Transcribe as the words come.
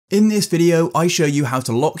In this video, I show you how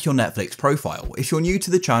to lock your Netflix profile. If you're new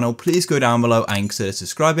to the channel, please go down below and consider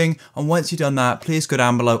subscribing. And once you've done that, please go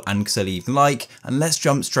down below and consider leaving a like, and let's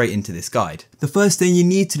jump straight into this guide. The first thing you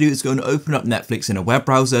need to do is go and open up Netflix in a web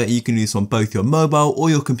browser. You can do this on both your mobile or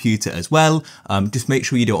your computer as well. Just make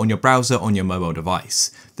sure you do it on your browser on your mobile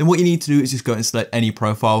device. Then what you need to do is just go and select any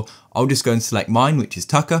profile. I'll just go and select mine, which is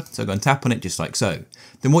Tucker. So go and tap on it just like so.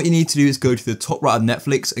 Then what you need to do is go to the top right of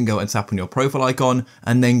Netflix and go and tap on your profile icon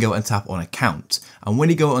and then go and tap on account. And when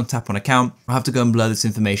you go and tap on account, I have to go and blur this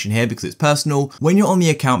information here because it's personal. When you're on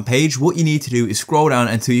the account page, what you need to do is scroll down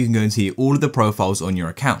until you can go and see all of the profiles on your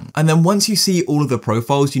account. And then once you see all of the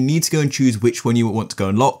profiles, you need to go and choose which one you want to go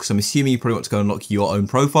and lock. So I'm assuming you probably want to go and lock your own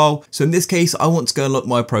profile. So in this case, I want to go and lock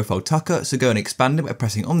my profile Tucker. So go and expand it by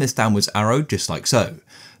pressing on this downwards arrow, just like so.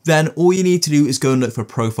 Then all you need to do is go and look for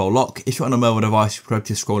profile lock. If you're on a mobile device, you probably have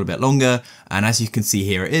to scroll a bit longer. And as you can see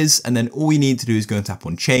here it is. And then all you need to do is go and tap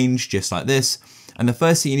on change, just like this. And the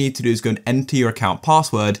first thing you need to do is go and enter your account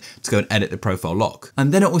password to go and edit the profile lock.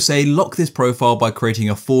 And then it will say lock this profile by creating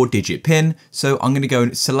a 4-digit PIN. So I'm going to go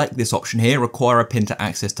and select this option here, require a PIN to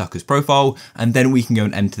access Tucker's profile, and then we can go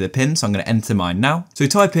and enter the PIN. So I'm going to enter mine now. So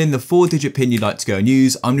type in the 4-digit PIN you'd like to go and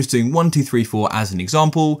use. I'm just doing 1234 as an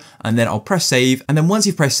example, and then I'll press save. And then once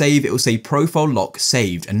you press save, it will say profile lock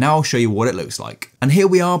saved. And now I'll show you what it looks like. And here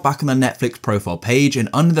we are back on the Netflix profile page, and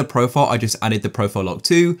under the profile, I just added the profile lock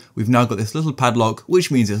too. We've now got this little padlock,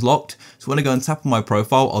 which means it's locked. So when I go and tap on my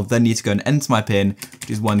profile, I'll then need to go and enter my PIN,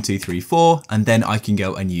 which is 1234, and then I can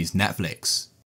go and use Netflix.